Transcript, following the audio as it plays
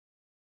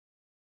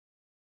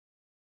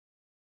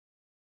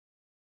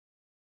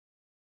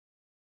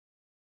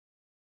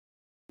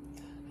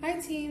Hi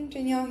team,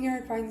 Danielle here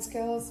at Vine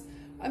Skills.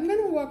 I'm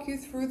going to walk you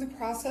through the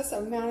process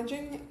of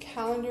managing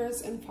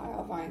calendars in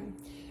Filevine.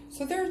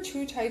 So there are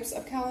two types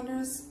of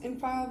calendars in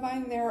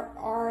Filevine. There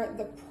are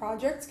the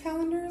project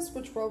calendars,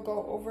 which we'll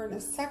go over in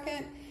a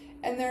second,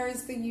 and there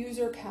is the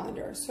user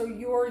calendar, so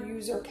your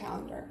user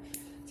calendar.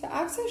 To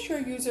access your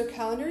user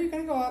calendar, you're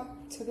going to go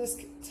up to this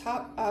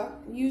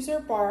top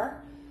user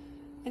bar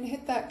and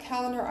hit that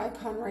calendar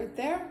icon right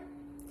there.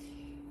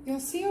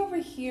 You'll see over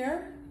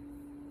here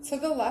to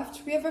the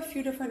left, we have a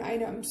few different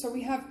items. So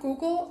we have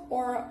Google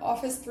or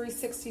Office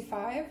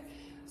 365.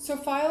 So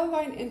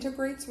Filevine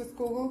integrates with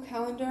Google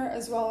Calendar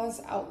as well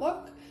as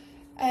Outlook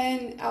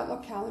and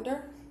Outlook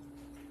Calendar.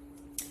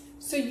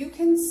 So you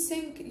can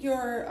sync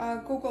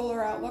your Google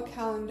or Outlook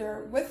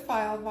Calendar with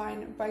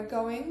Filevine by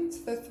going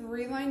to the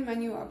three-line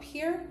menu up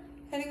here,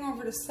 heading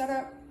over to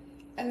Setup,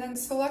 and then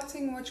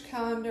selecting which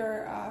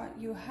calendar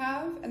you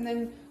have. And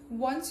then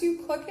once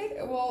you click it,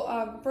 it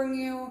will bring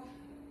you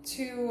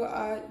to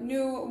a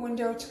new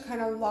window to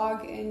kind of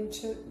log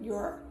into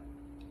your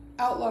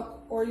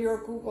Outlook or your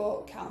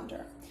Google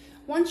Calendar.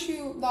 Once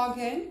you log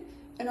in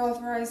and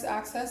authorize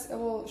access, it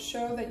will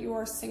show that you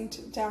are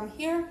synced down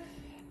here,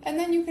 and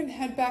then you can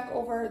head back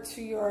over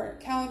to your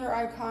calendar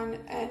icon,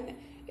 and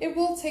it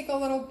will take a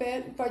little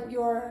bit, but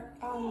your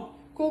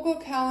Google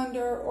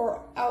Calendar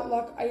or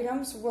Outlook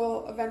items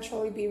will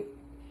eventually be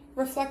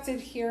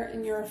reflected here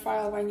in your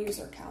Filevine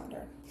user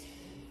calendar.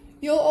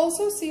 You'll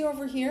also see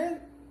over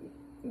here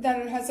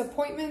that it has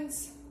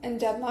appointments and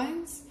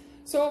deadlines.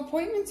 So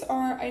appointments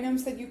are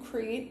items that you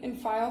create in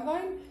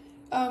Filevine,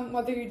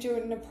 whether you do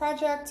it in a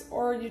project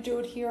or you do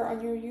it here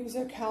on your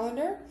user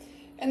calendar.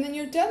 And then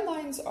your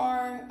deadlines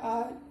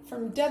are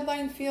from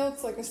deadline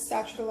fields, like a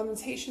statute of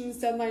limitations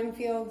deadline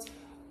fields,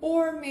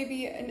 or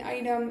maybe an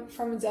item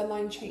from a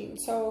deadline chain.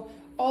 So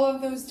all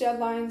of those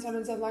deadlines on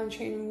a deadline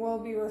chain will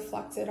be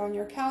reflected on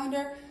your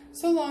calendar,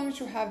 so long as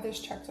you have this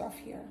checked off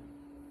here.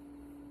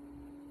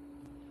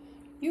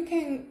 You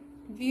can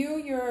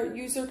view your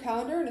user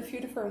calendar in a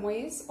few different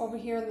ways. Over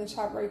here in the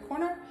top right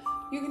corner,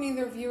 you can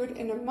either view it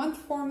in a month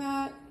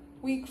format,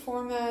 week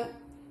format,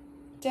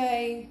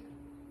 day,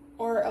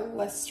 or a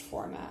list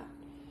format.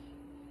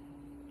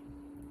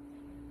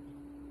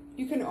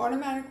 You can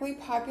automatically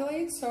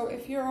populate, so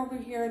if you're over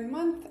here in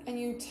month and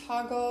you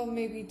toggle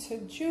maybe to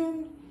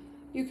June,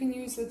 you can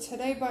use the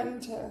today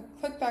button to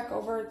click back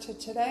over to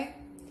today.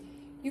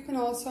 You can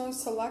also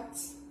select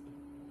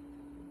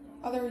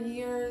other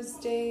years,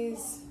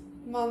 days,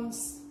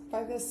 months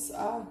by this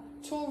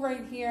tool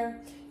right here,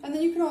 and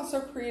then you can also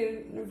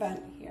create an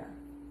event here.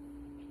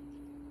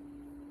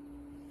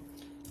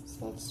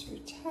 So let's do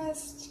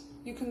test.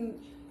 You can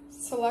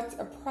select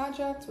a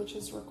project which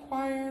is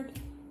required.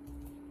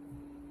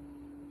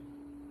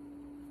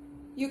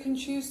 You can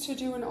choose to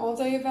do an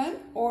all-day event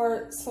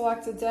or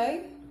select a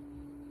day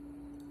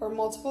or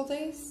multiple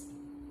days,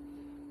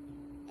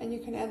 and you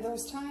can add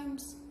those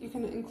times. You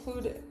can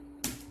include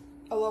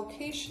a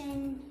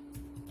location,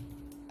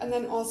 and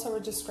then also a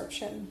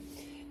description.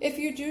 If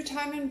you do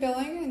time and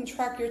billing and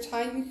track your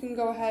time, you can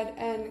go ahead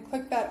and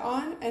click that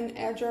on and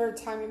add your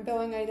time and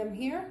billing item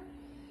here.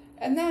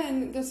 And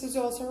then this is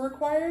also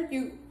required,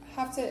 you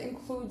have to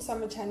include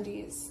some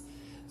attendees.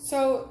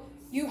 So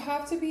you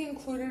have to be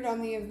included on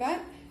the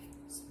event,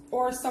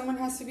 or someone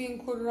has to be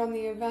included on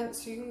the event,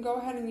 so you can go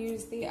ahead and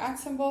use the @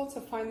 symbol to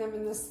find them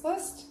in this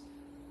list.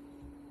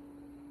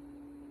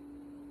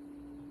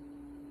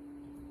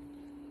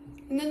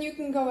 And then you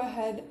can go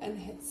ahead and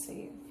hit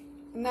save.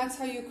 And that's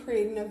how you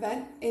create an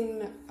event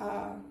in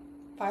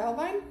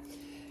Filevine.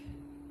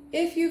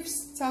 If you've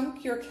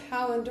synced your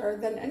calendar,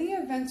 then any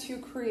events you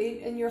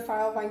create in your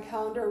Filevine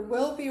calendar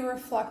will be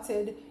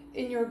reflected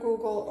in your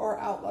Google or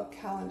Outlook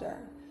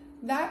calendar.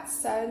 That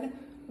said,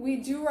 we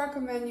do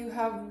recommend you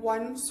have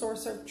one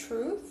source of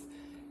truth.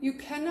 You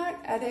cannot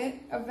edit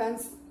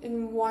events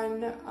in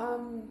one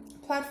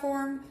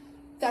platform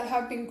that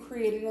have been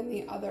created in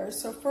the other.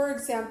 So for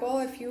example,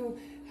 if you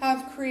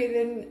have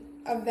created an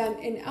event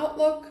in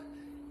Outlook,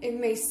 it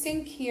may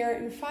sync here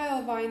in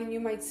Filevine and you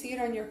might see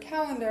it on your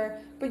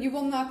calendar, but you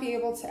will not be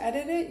able to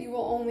edit it. You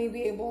will only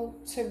be able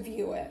to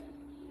view it.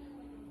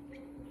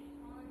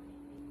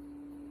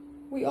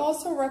 We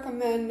also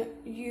recommend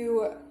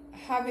you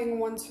having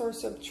one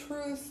source of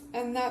truth,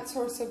 and that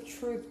source of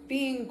truth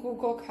being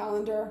Google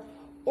Calendar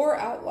or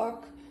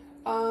Outlook,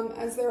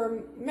 as there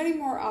are many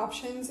more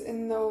options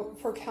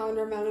for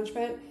calendar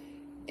management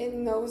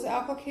in those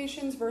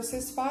applications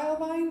versus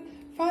Filevine.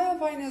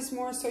 Filevine is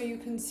more so you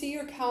can see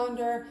your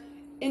calendar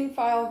in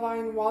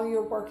Filevine while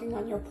you're working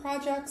on your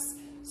projects,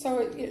 so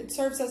it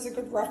serves as a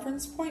good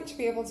reference point to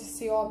be able to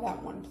see all of that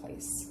in one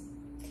place.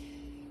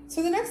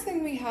 So the next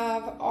thing we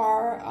have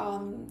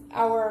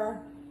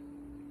are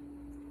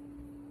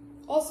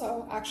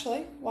also,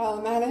 actually, while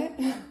I'm at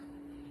it,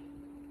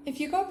 if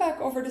you go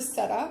back over to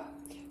Setup,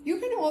 you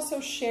can also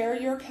share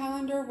your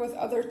calendar with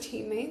other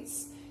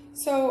teammates.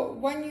 So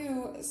when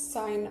you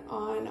sign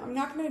on, I'm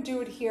not going to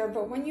do it here,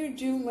 but when you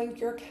do link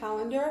your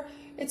calendar,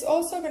 it's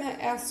also going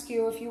to ask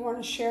you if you want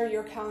to share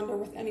your calendar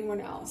with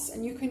anyone else,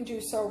 and you can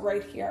do so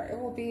right here. It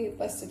will be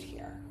listed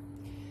here.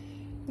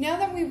 Now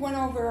that we went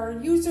over our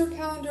user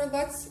calendar,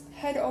 let's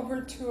head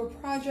over to a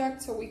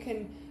project so we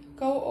can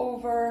go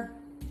over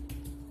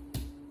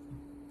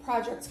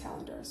project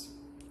calendars.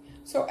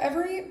 So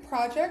every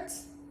project,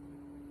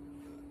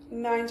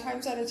 9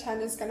 times out of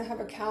 10, is going to have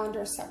a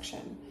calendar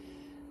section.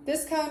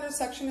 This calendar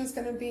section is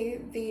going to be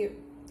the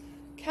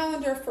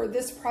calendar for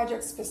this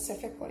project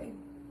specifically.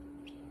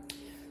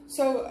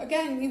 So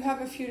again, you have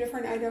a few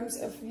different items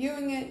of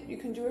viewing it. You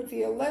can do it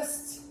via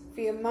lists,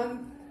 via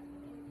month,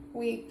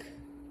 week,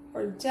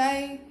 or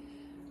day.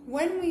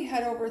 When we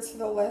head over to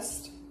the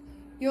list,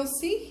 you'll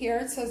see here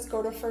it says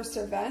go to first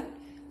event.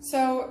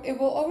 So it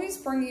will always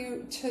bring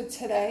you to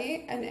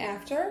today and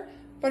after,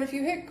 but if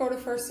you hit go to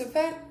first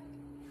event,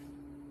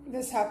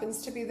 this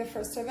happens to be the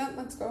first event.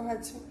 Let's go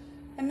ahead to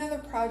another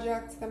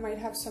project that might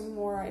have some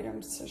more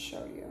items to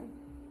show you.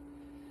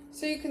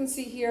 So you can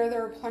see here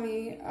there are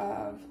plenty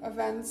of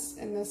events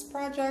in this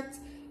project.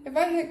 If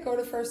I hit go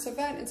to first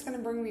event, it's going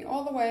to bring me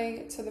all the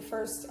way to the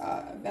first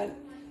event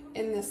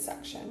in this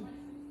section.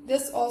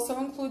 This also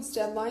includes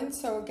deadlines,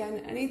 so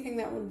again, anything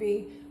that would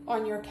be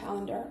on your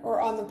calendar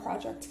or on the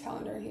project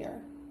calendar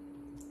here.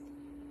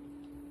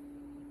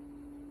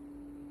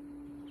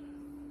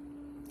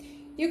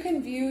 You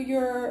can view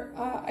your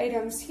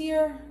items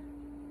here.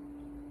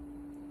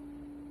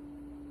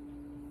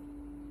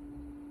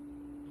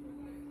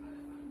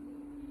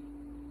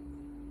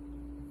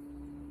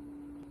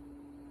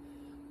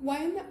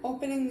 When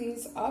opening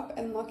these up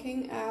and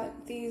looking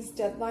at these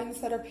deadlines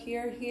that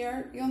appear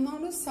here, you'll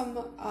notice some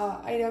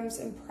items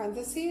in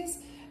parentheses,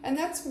 and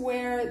that's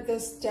where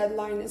this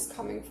deadline is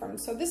coming from.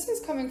 So this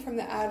is coming from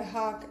the ad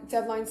hoc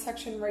deadline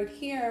section right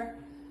here.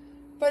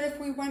 But if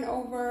we went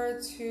over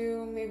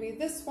to maybe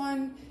this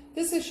one,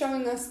 this is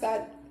showing us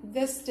that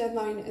this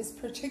deadline is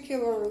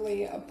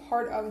particularly a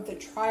part of the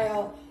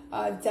trial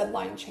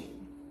deadline chain.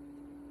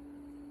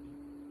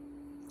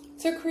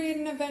 To create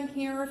an event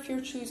here, if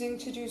you're choosing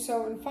to do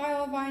so in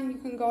Filevine, you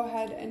can go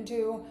ahead and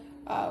do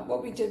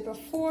what we did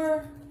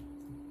before.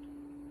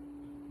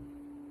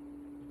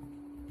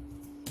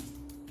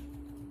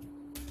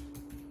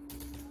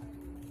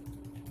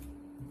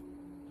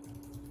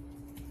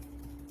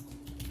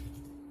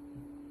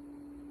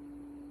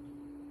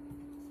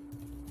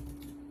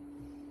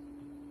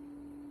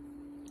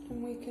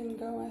 And we can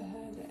go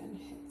ahead and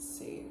hit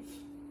save.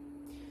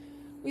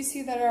 We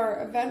see that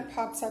our event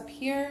pops up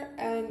here,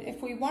 and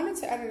if we wanted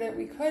to edit it,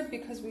 we could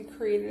because we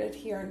created it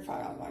here in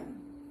Filevine.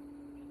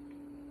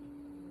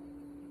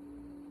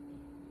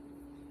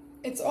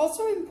 It's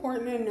also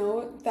important to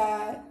note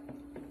that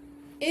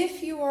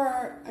if you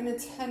are an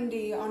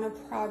attendee on a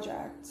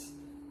project,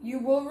 you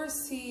will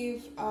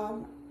receive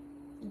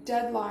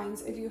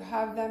deadlines if you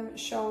have them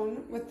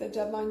shown with the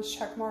deadlines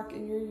checkmark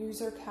in your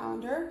user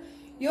calendar.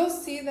 You'll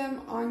see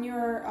them on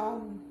your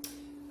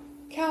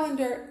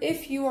calendar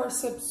if you are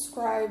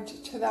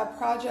subscribed to that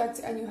project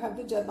and you have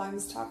the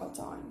deadlines toggled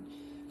on.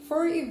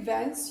 For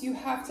events, you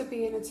have to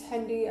be an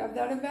attendee of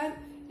that event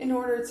in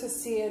order to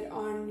see it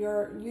on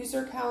your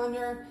user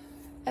calendar.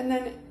 And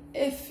then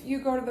if you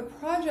go to the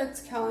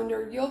project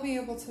calendar, you'll be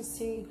able to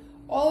see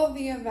all of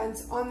the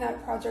events on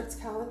that project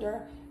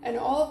calendar and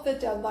all of the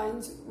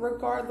deadlines,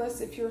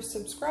 regardless if you're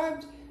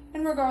subscribed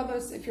and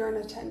regardless if you're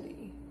an attendee.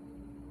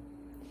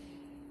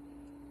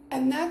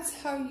 And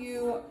that's how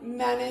you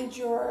manage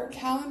your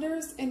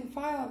calendars in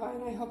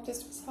Filevine. I hope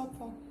this was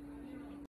helpful.